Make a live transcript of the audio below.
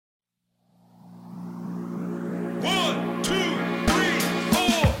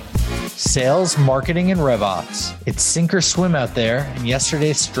Sales, marketing, and RevOps. It's sink or swim out there, and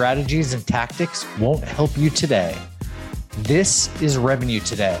yesterday's strategies and tactics won't help you today. This is Revenue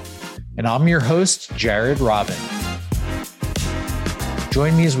Today, and I'm your host, Jared Robin.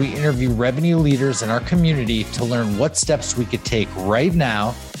 Join me as we interview revenue leaders in our community to learn what steps we could take right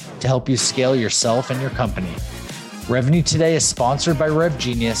now to help you scale yourself and your company. Revenue Today is sponsored by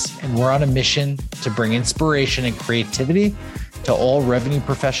RevGenius, and we're on a mission to bring inspiration and creativity to all revenue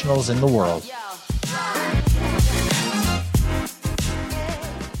professionals in the world.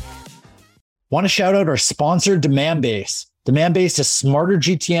 Want to shout out our sponsor, Demandbase. Demandbase is smarter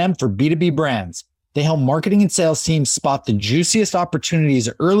GTM for B2B brands. They help marketing and sales teams spot the juiciest opportunities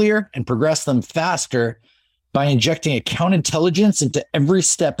earlier and progress them faster by injecting account intelligence into every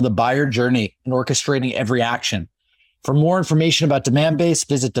step of the buyer journey and orchestrating every action. For more information about Demandbase,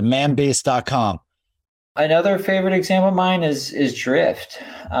 visit demandbase.com. Another favorite example of mine is Drift.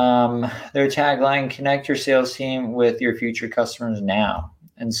 Their tagline, connect your sales team with your future customers now.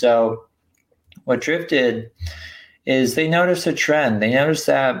 And so what Drift did is they noticed a trend. They noticed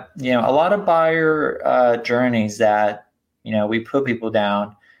that, a lot of buyer journeys that, we put people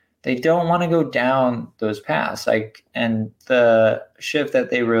down, they don't want to go down those paths. And the shift that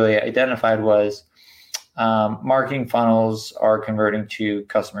they really identified was marketing funnels are converting to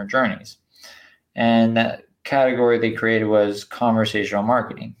customer journeys. And that category they created was conversational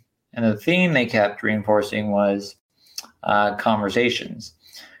marketing. And the theme they kept reinforcing was conversations.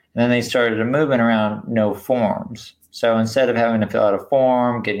 And then they started a movement around no forms. So instead of having to fill out a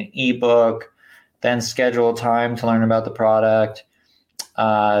form, get an ebook, then schedule time to learn about the product,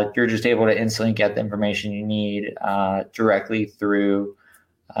 you're just able to instantly get the information you need directly through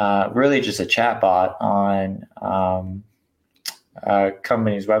really just a chatbot on a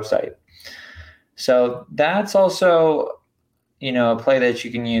company's website. So that's also, a play that you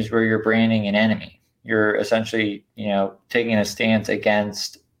can use where you're branding an enemy. You're essentially, taking a stance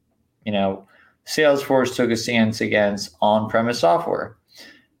against, Salesforce took a stance against on-premise software.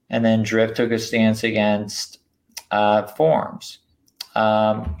 And then Drift took a stance against forms.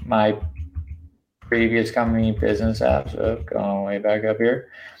 My previous company, Business Apps, going way back up here,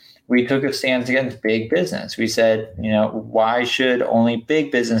 we took a stance against big business. We said, why should only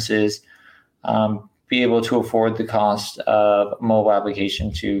big businesses be able to afford the cost of a mobile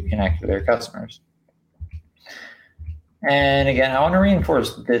application to connect with their customers? And again, I want to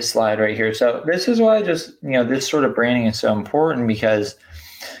reinforce this slide right here. So this is why this sort of branding is so important, because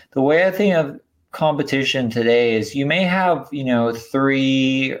the way I think of competition today is you may have,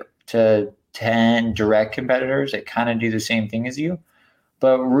 3 to 10 direct competitors that kind of do the same thing as you.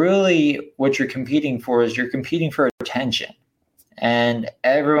 But really what you're competing for is you're competing for attention. And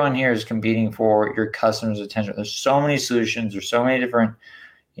everyone here is competing for your customers' attention. There's so many solutions. There's so many different,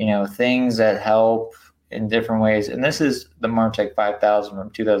 things that help in different ways. And this is the Martech 5000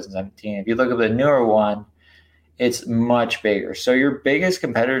 from 2017. If you look at the newer one, it's much bigger. So your biggest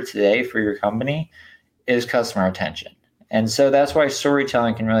competitor today for your company is customer attention. And so that's why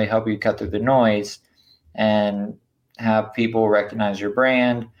storytelling can really help you cut through the noise and have people recognize your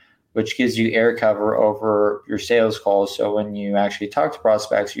brand, which gives you air cover over your sales calls. So when you actually talk to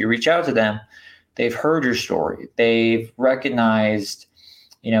prospects, you reach out to them, they've heard your story. They've recognized,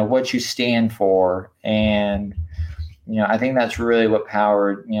 what you stand for. And, I think that's really what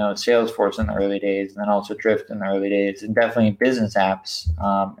powered, Salesforce in the early days, and then also Drift in the early days, and definitely business apps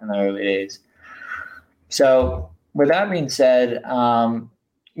in the early days. So with that being said,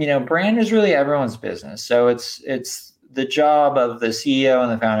 brand is really everyone's business. So it's the job of the CEO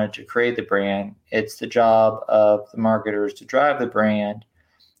and the founder to create the brand. It's the job of the marketers to drive the brand,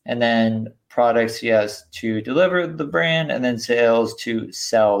 and then products, yes, to deliver the brand, and then sales to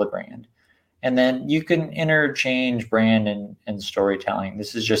sell the brand. And then you can interchange brand and storytelling.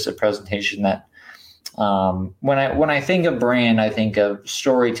 This is just a presentation that when I think of brand, I think of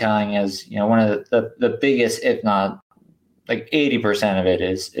storytelling as, one of the biggest, if not like 80% of it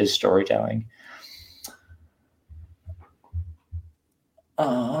is storytelling. We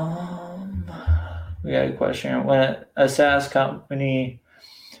got a question. When a SaaS company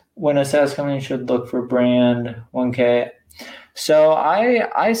should look for brand 1K. So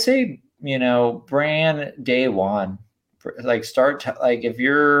I say, brand day one. If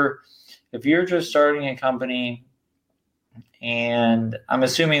you're just starting a company, and I'm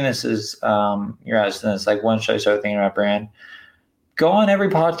assuming this is you're asking this, when should I start thinking about brand? Go on every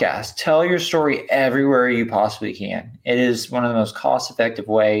podcast. Tell your story everywhere you possibly can. It is one of the most cost-effective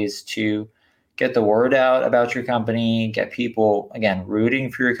ways to get the word out about your company, get people, again,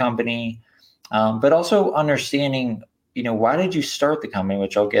 rooting for your company, but also understanding why did you start the company,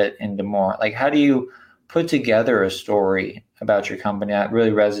 which I'll get into more. Like, how do you put together a story about your company that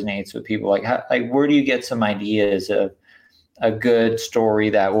really resonates with people? Like, where do you get some ideas of a good story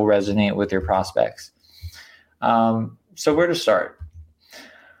that will resonate with your prospects? So where to start?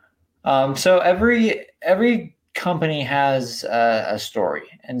 So every company has a story,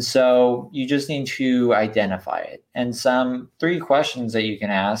 and so you just need to identify it. And some 3 questions that you can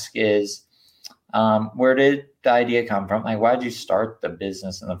ask is, where did the idea come from? Like, why did you start the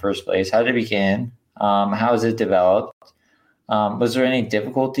business in the first place? How did it begin? How has it developed? Was there any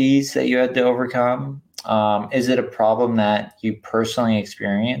difficulties that you had to overcome? Is it a problem that you personally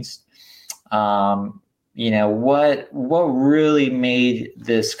experienced? What really made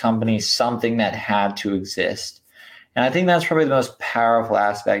this company something that had to exist? And I think that's probably the most powerful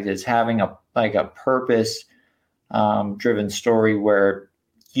aspect, is having a purpose driven story where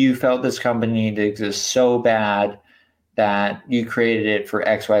you felt this company needed to exist so bad that you created it for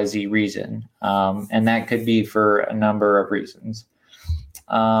XYZ reason. And that could be for a number of reasons.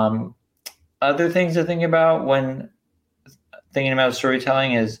 Other things to think about when thinking about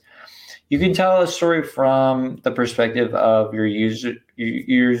storytelling is, you can tell a story from the perspective of your users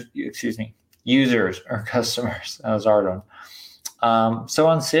or customers. That was a hard one. So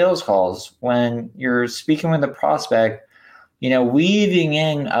on sales calls, when you're speaking with a prospect, weaving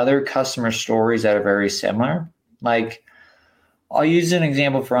in other customer stories that are very similar. Like, I'll use an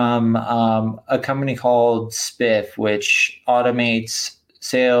example from a company called Spiff, which automates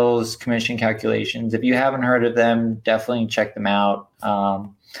sales commission calculations. If you haven't heard of them, definitely check them out.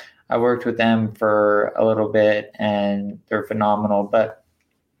 I worked with them for a little bit, and they're phenomenal. But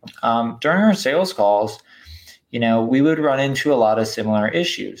during our sales calls, we would run into a lot of similar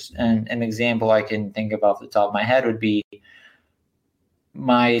issues. And an example I can think of off the top of my head would be,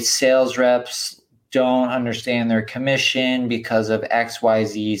 my sales reps don't understand their commission because of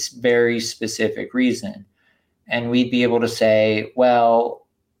XYZ's very specific reason. And we'd be able to say, well,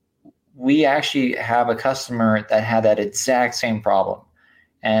 we actually have a customer that had that exact same problem.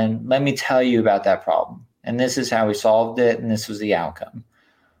 And let me tell you about that problem. And this is how we solved it. And this was the outcome.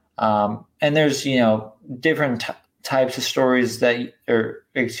 And there's, different types of stories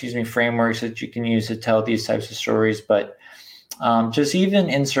frameworks that you can use to tell these types of stories. But just even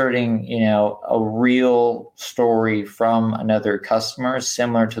inserting, a real story from another customer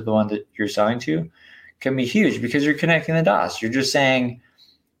similar to the one that you're selling to can be huge, because you're connecting the dots. You're just saying,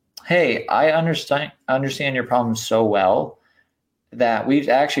 hey, I understand your problem so well that we've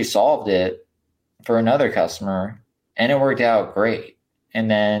actually solved it for another customer and it worked out great.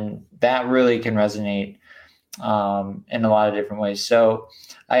 And then that really can resonate in a lot of different ways. So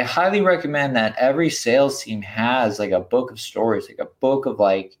I highly recommend that every sales team has like a book of stories, like a book of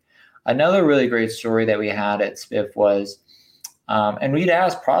another really great story that we had at Spiff was, and we'd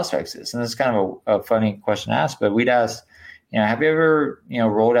ask prospects this, and this is kind of a funny question to ask, but we'd ask, have you ever,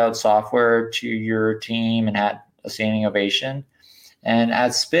 rolled out software to your team and had a standing ovation? And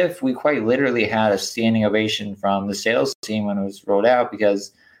at Spiff, we quite literally had a standing ovation from the sales team when it was rolled out,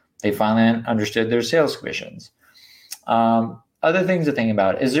 because they finally understood their sales commissions. Other things to think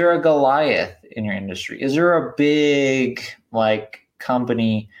about. Is there a Goliath in your industry? Is there a big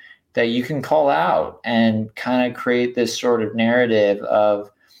company that you can call out and kind of create this sort of narrative of,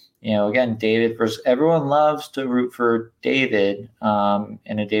 again, David versus, everyone loves to root for David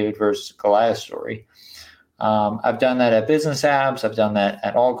in a David versus Goliath story. I've done that at Business Apps. I've done that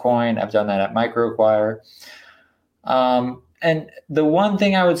at Allcoin. I've done that at MicroAcquire. And the one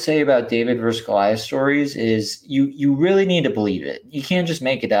thing I would say about David versus Goliath stories is you really need to believe it. You can't just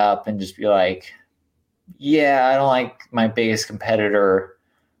make it up and just be like, yeah, I don't like my biggest competitor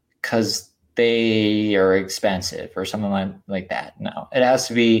because they are expensive or something like that. No, it has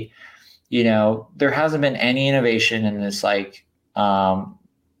to be, there hasn't been any innovation in this, I'm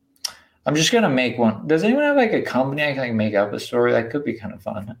just going to make one. Does anyone have a company I can make up a story? That could be kind of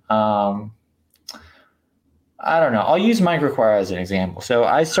fun. I don't know. I'll use MicroAcquire as an example. So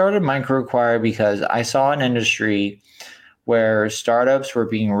I started MicroAcquire because I saw an industry where startups were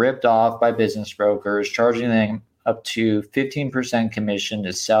being ripped off by business brokers, charging them up to 15% commission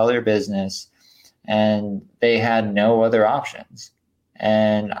to sell their business, and they had no other options.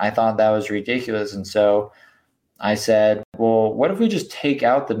 And I thought that was ridiculous. And so I said, well, what if we just take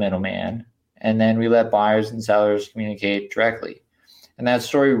out the middleman and then we let buyers and sellers communicate directly? And that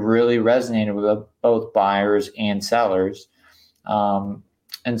story really resonated with both buyers and sellers. And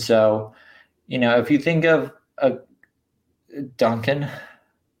so, if you think of a Dunkin'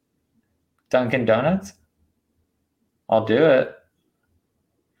 Donuts, I'll do it.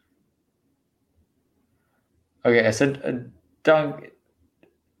 Okay, I said Dunk.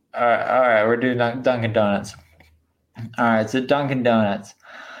 All right, we're doing Dunkin' Donuts. All right, so Dunkin' Donuts.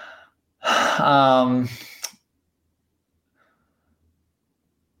 Um,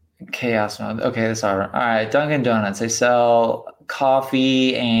 chaos mode. Okay, that's all right. All right, Dunkin' Donuts. They sell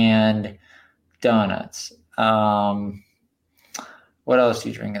coffee and donuts. What else do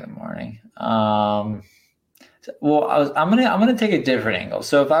you drink in the morning? Well, I'm gonna take a different angle.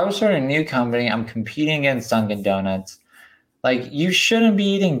 So if I was starting a new company, I'm competing against Dunkin' Donuts. Like you shouldn't be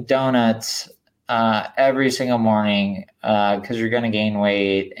eating donuts every single morning because you're gonna gain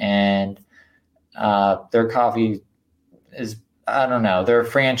weight, and their coffee is, I don't know, their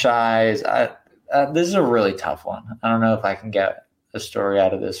franchise. This is a really tough one. I don't know if I can get a story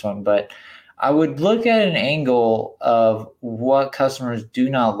out of this one, but I would look at an angle of what customers do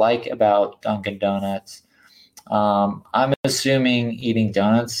not like about Dunkin' Donuts. I'm assuming eating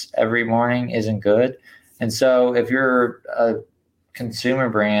donuts every morning isn't good. And so if you're a consumer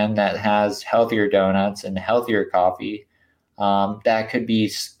brand that has healthier donuts and healthier coffee, that could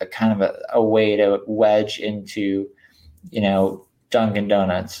be a kind of a way to wedge into, Dunkin'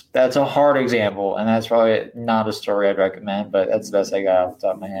 Donuts. That's a hard example, and that's probably not a story I'd recommend, but that's the best I got off the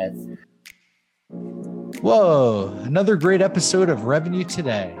top of my head. Whoa, another great episode of Revenue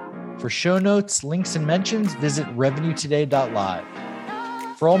Today. For show notes, links, and mentions, visit revenuetoday.live.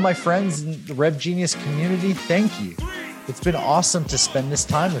 For all my friends in the Rev Genius community, thank you. It's been awesome to spend this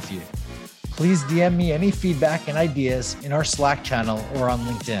time with you. Please DM me any feedback and ideas in our Slack channel or on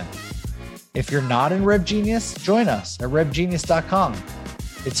LinkedIn. If you're not in Rev Genius, join us at revgenius.com.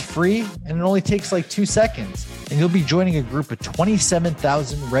 It's free and it only takes like 2 seconds, and you'll be joining a group of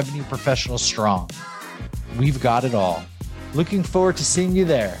 27,000 revenue professionals strong. We've got it all. Looking forward to seeing you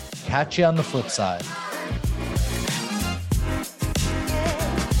there. Catch you on the flip side.